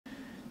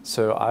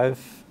So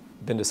I've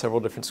been to several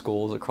different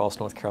schools across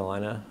North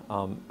Carolina.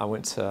 I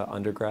went to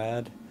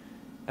undergrad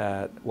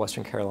at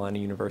Western Carolina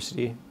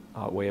University,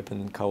 way up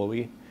in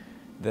Cullowhee.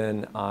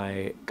 Then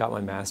I got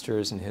my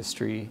master's in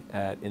history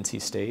at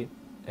NC State,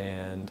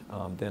 and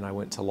then I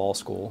went to law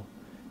school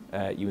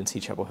at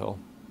UNC Chapel Hill.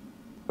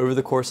 Over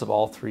the course of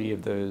all three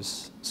of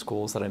those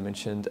schools that I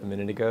mentioned a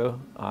minute ago,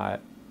 I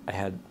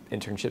had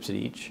internships at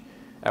each.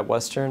 At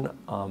Western,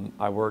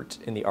 I worked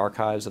in the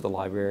archives of the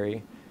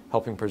library,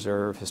 helping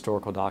preserve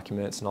historical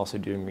documents and also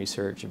doing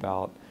research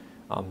about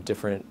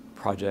different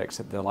projects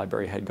that the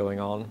library had going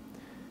on.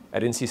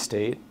 At NC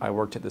State, I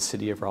worked at the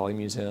City of Raleigh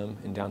Museum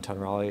in downtown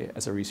Raleigh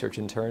as a research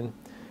intern.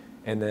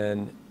 And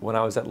then when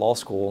I was at law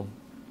school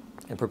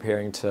and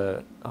preparing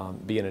to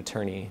be an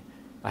attorney,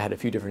 I had a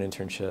few different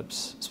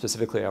internships.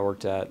 Specifically, I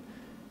worked at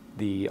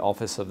the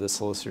Office of the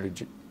Solicitor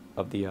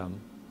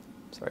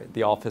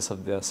the Office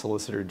of the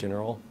Solicitor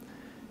General,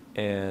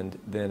 and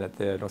then at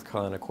the North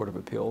Carolina Court of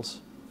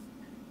Appeals.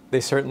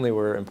 They certainly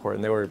were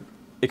important. They were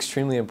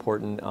extremely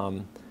important,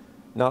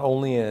 not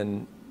only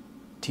in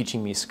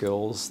teaching me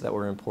skills that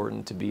were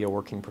important to be a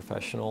working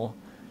professional,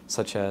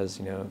 such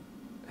as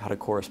how to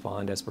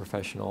correspond as a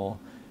professional,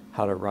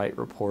 how to write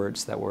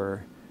reports that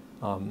were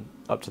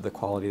up to the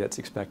quality that's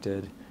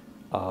expected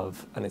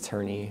of an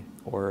attorney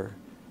or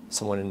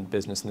someone in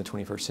business in the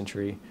 21st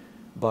century,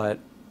 but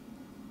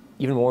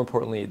even more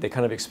importantly, they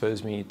kind of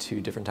exposed me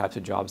to different types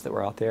of jobs that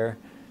were out there.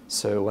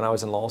 So when I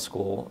was in law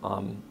school,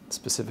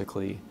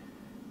 specifically,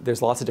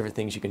 there's lots of different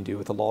things you can do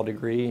with a law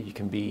degree. You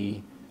can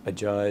be a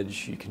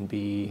judge, you can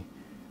be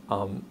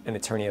an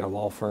attorney at a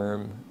law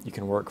firm, you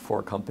can work for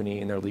a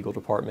company in their legal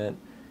department.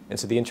 And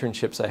so the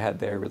internships I had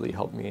there really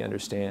helped me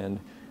understand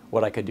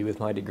what I could do with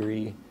my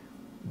degree,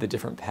 the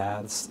different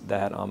paths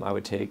that I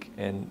would take,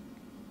 and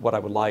what I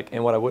would like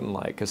and what I wouldn't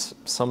like, because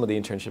some of the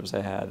internships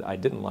I had, I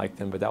didn't like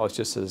them, but that was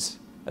just as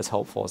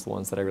helpful as the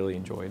ones that I really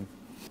enjoyed.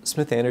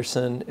 Smith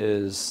Anderson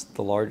is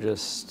the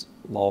largest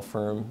law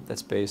firm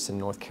that's based in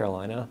North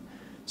Carolina.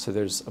 So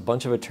there's a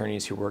bunch of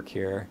attorneys who work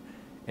here,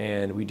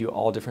 and we do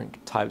all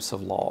different types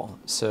of law.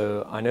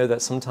 So I know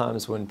that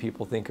sometimes when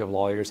people think of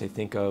lawyers, they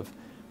think of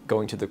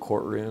going to the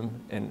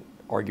courtroom and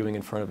arguing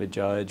in front of a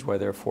judge,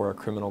 whether for a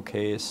criminal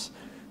case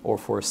or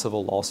for a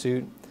civil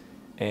lawsuit.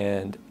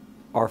 And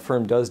our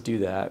firm does do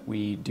that.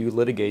 We do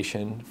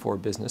litigation for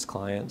business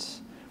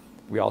clients.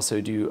 We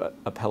also do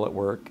appellate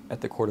work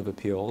at the Court of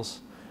Appeals,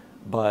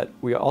 but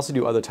we also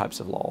do other types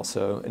of law.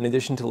 So in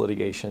addition to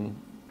litigation,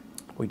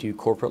 we do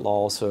corporate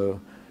law, so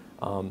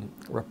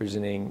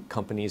representing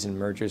companies in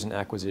mergers and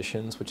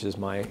acquisitions, which is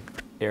my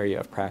area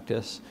of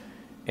practice.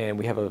 And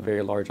we have a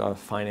very large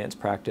finance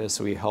practice,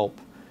 so we help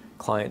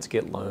clients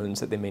get loans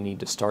that they may need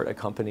to start a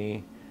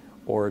company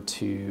or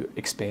to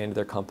expand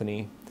their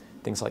company,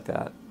 things like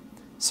that.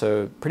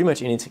 So pretty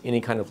much any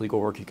kind of legal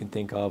work you can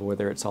think of,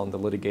 whether it's on the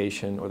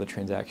litigation or the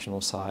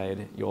transactional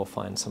side, you'll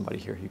find somebody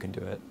here who can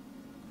do it.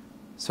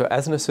 So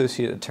as an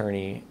associate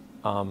attorney,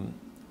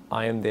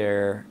 I am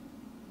there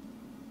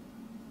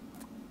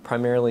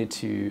primarily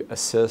to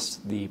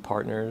assist the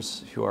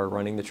partners who are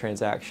running the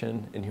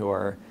transaction and who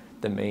are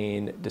the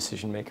main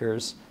decision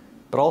makers,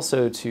 but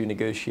also to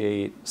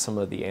negotiate some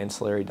of the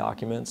ancillary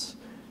documents.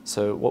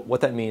 So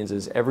what that means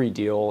is every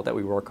deal that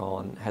we work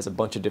on has a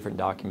bunch of different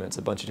documents,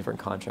 a bunch of different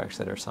contracts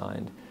that are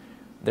signed.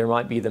 There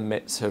might be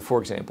so for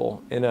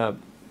example, in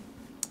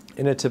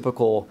a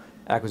typical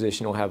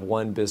acquisition, you'll have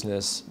one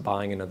business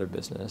buying another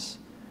business.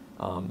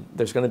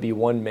 There's going to be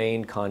one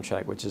main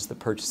contract, which is the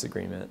purchase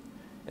agreement,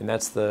 and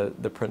that's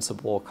the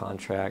principal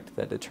contract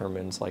that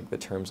determines the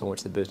terms on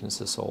which the business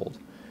is sold.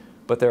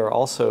 But there are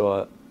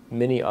also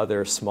many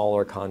other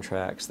smaller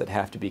contracts that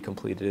have to be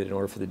completed in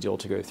order for the deal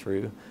to go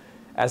through.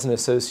 As an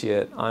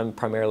associate, I'm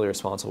primarily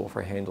responsible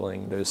for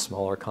handling those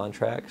smaller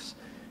contracts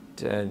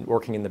and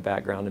working in the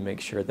background to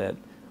make sure that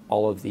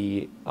all of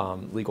the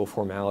legal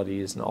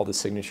formalities and all the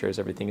signatures,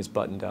 everything is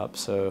buttoned up.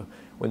 So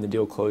when the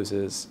deal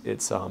closes,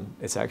 it's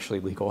actually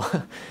legal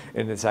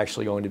and it's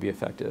actually going to be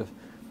effective.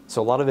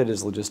 So a lot of it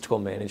is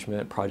logistical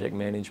management, project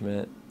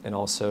management, and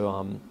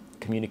also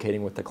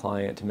communicating with the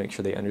client to make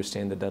sure they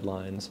understand the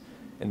deadlines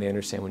and they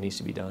understand what needs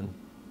to be done.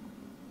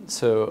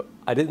 So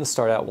I didn't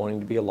start out wanting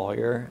to be a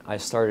lawyer. I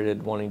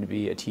started wanting to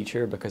be a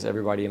teacher because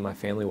everybody in my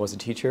family was a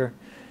teacher.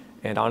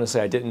 And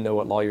honestly, I didn't know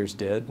what lawyers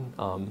did.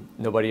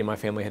 Nobody in my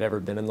family had ever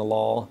been in the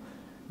law.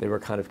 They were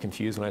kind of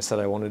confused when I said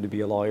I wanted to be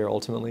a lawyer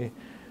ultimately.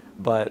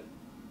 But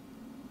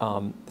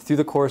through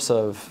the course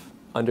of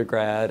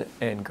undergrad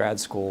and grad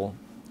school,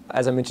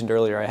 as I mentioned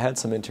earlier, I had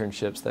some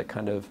internships that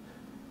kind of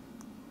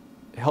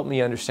helped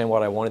me understand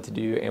what I wanted to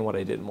do and what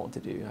I didn't want to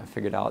do. I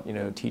figured out,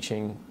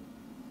 teaching,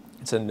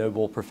 it's a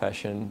noble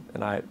profession,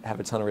 and I have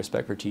a ton of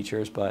respect for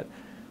teachers, but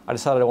I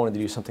decided I wanted to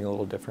do something a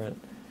little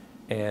different.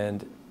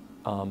 And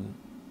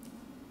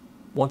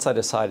once I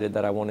decided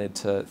that I wanted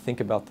to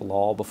think about the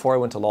law, before I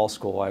went to law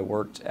school, I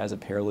worked as a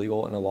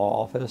paralegal in a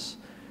law office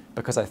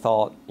because I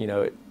thought,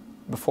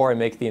 before I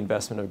make the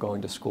investment of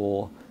going to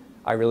school,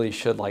 I really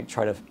should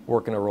try to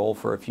work in a role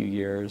for a few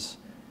years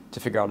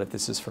to figure out if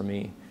this is for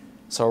me.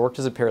 So I worked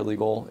as a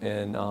paralegal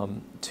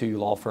in 2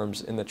 law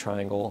firms in the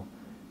Triangle,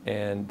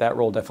 and that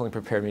role definitely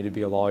prepared me to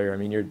be a lawyer. I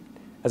mean,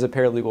 as a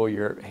paralegal,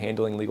 you're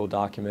handling legal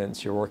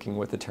documents, you're working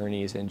with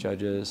attorneys and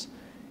judges,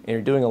 and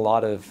you're doing a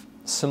lot of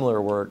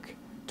similar work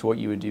to what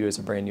you would do as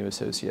a brand new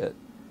associate.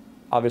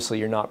 Obviously,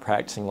 you're not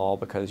practicing law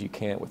because you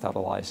can't without a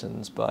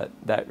license, but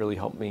that really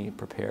helped me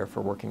prepare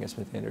for working at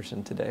Smith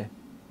Anderson today.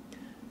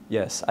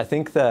 Yes, I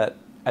think that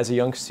as a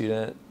young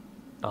student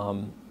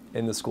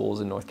in the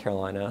schools in North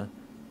Carolina,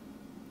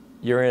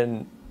 you're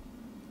in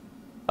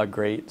a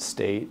great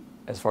state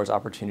as far as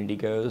opportunity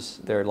goes.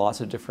 There are lots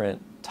of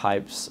different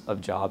types of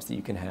jobs that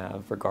you can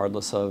have,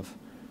 regardless of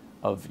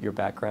your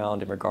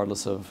background and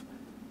regardless of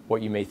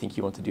what you may think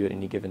you want to do at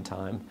any given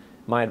time.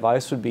 My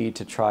advice would be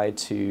to try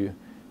to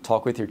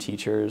talk with your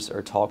teachers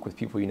or talk with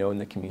people you know in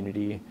the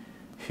community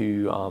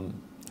who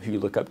you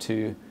look up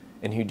to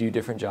and who do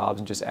different jobs,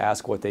 and just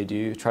ask what they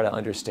do. Try to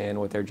understand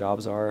what their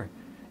jobs are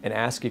and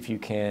ask if you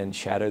can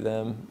shadow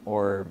them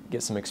or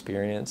get some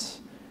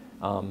experience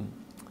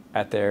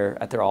at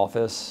their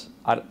office.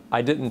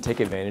 I didn't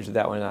take advantage of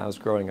that when I was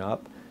growing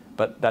up,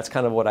 but that's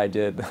kind of what I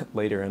did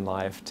later in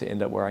life to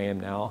end up where I am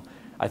now.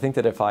 I think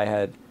that if I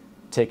had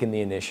taken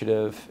the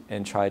initiative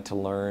and tried to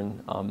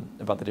learn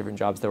about the different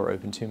jobs that were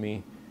open to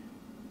me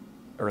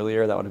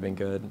earlier, that would have been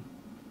good.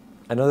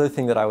 Another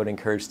thing that I would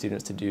encourage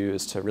students to do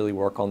is to really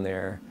work on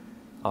their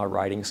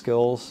writing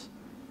skills,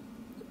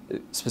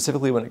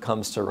 specifically when it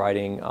comes to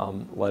writing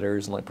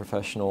letters and like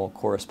professional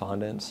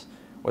correspondence,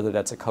 whether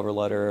that's a cover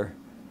letter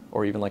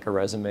or even like a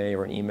resume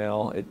or an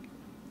email.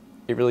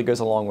 It really goes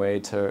a long way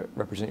to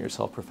represent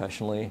yourself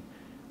professionally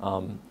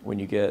when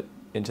you get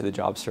into the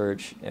job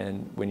search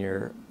and when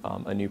you're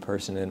a new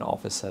person in an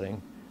office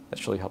setting.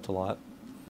 That's really helped a lot.